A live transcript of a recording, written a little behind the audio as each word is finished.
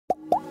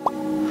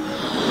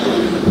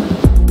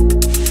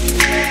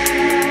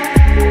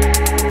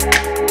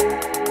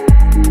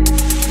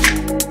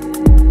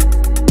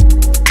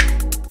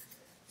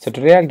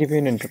Today I'll give you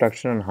an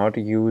introduction on how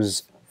to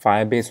use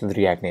Firebase with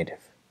React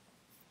Native.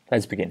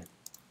 Let's begin.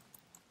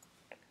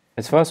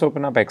 Let's first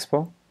open up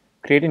Expo,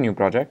 create a new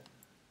project.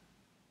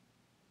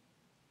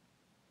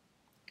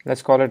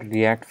 Let's call it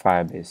React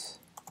Firebase.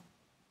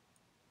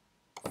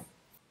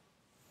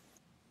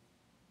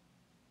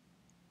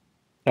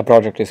 A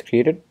project is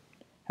created.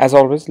 As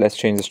always, let's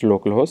change this to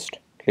localhost.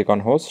 Click on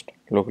host,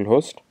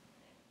 localhost,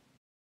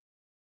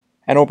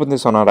 and open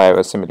this on our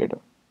iOS simulator.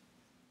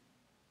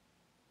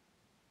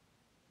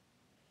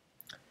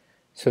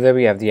 So there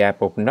we have the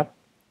app opened up.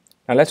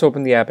 Now let's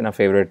open the app in our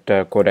favorite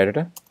code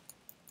editor.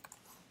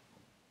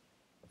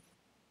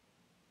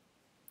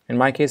 In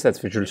my case, that's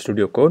Visual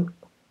Studio Code.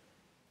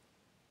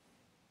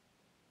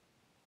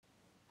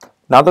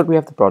 Now that we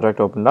have the project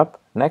opened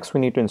up, next we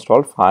need to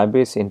install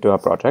Firebase into our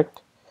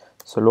project.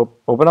 So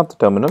open up the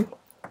terminal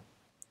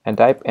and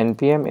type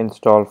npm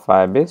install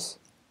Firebase.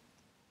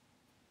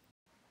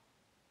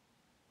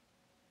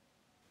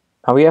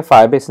 Now we have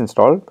Firebase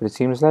installed, but it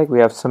seems like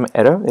we have some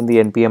error in the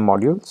npm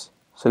modules.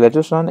 So let's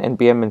just run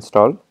npm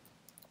install.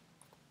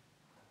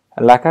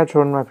 And like I had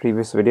shown in my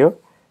previous video,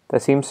 there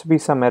seems to be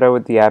some error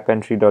with the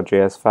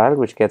app-entry.js file,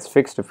 which gets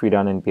fixed if we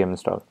run npm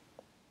install.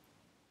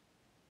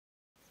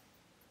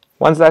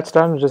 Once that's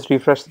done, just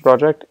refresh the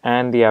project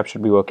and the app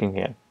should be working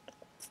here.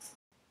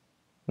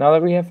 Now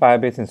that we have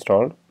Firebase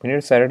installed, we need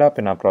to set it up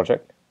in our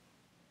project.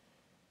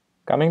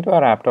 Coming to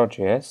our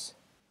app.js,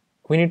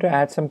 we need to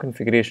add some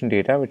configuration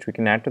data, which we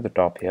can add to the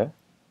top here.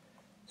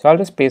 So I'll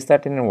just paste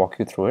that in and walk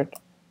you through it.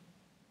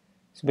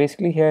 So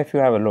basically here, if you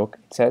have a look,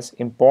 it says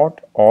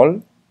import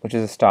all, which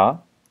is a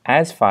star,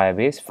 as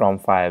Firebase from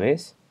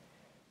Firebase.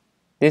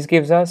 This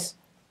gives us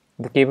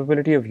the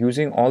capability of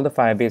using all the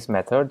Firebase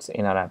methods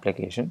in our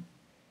application.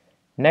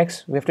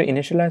 Next, we have to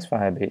initialize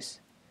Firebase.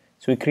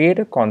 So we create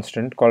a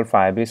constant called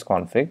Firebase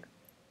config.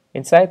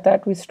 Inside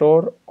that, we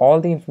store all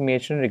the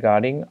information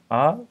regarding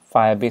our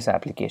Firebase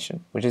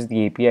application, which is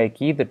the API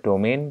key, the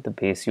domain, the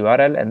base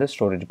URL, and the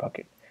storage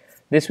bucket.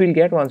 This we'll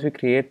get once we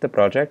create the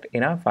project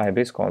in our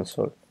Firebase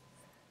console.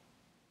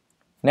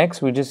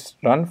 Next, we just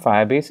run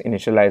Firebase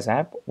initialize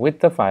app with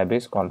the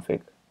Firebase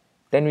config.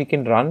 Then we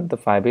can run the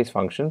Firebase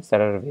functions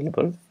that are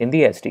available in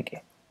the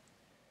SDK.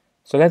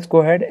 So let's go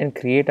ahead and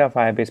create our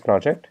Firebase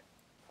project.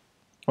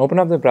 Open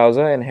up the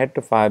browser and head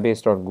to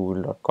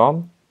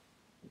firebase.google.com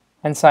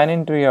and sign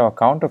into your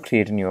account or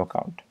create a new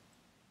account.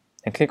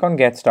 And click on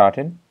Get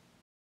Started.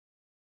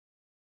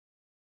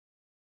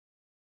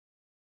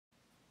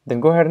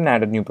 Then go ahead and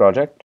add a new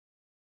project.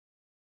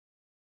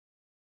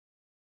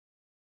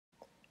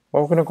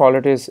 What we're going to call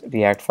it is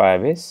React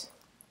Firebase.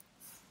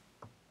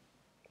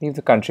 Leave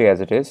the country as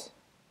it is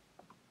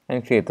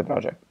and create the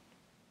project.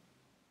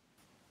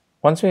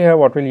 Once we're here,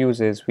 what we'll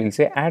use is we'll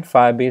say add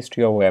Firebase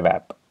to your web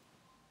app.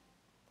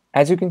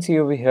 As you can see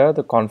over here,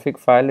 the config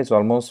file is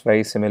almost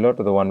very similar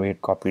to the one we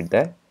had copied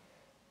there.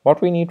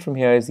 What we need from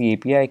here is the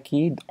API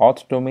key, the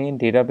auth domain,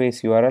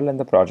 database URL, and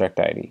the project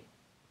ID.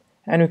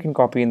 And we can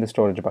copy in the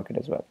storage bucket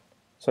as well.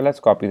 So let's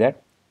copy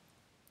that,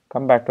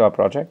 come back to our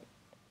project,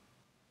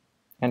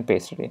 and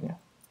paste it in here.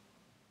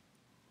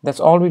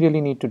 That's all we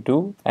really need to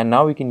do, and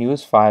now we can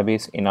use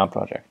Firebase in our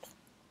project.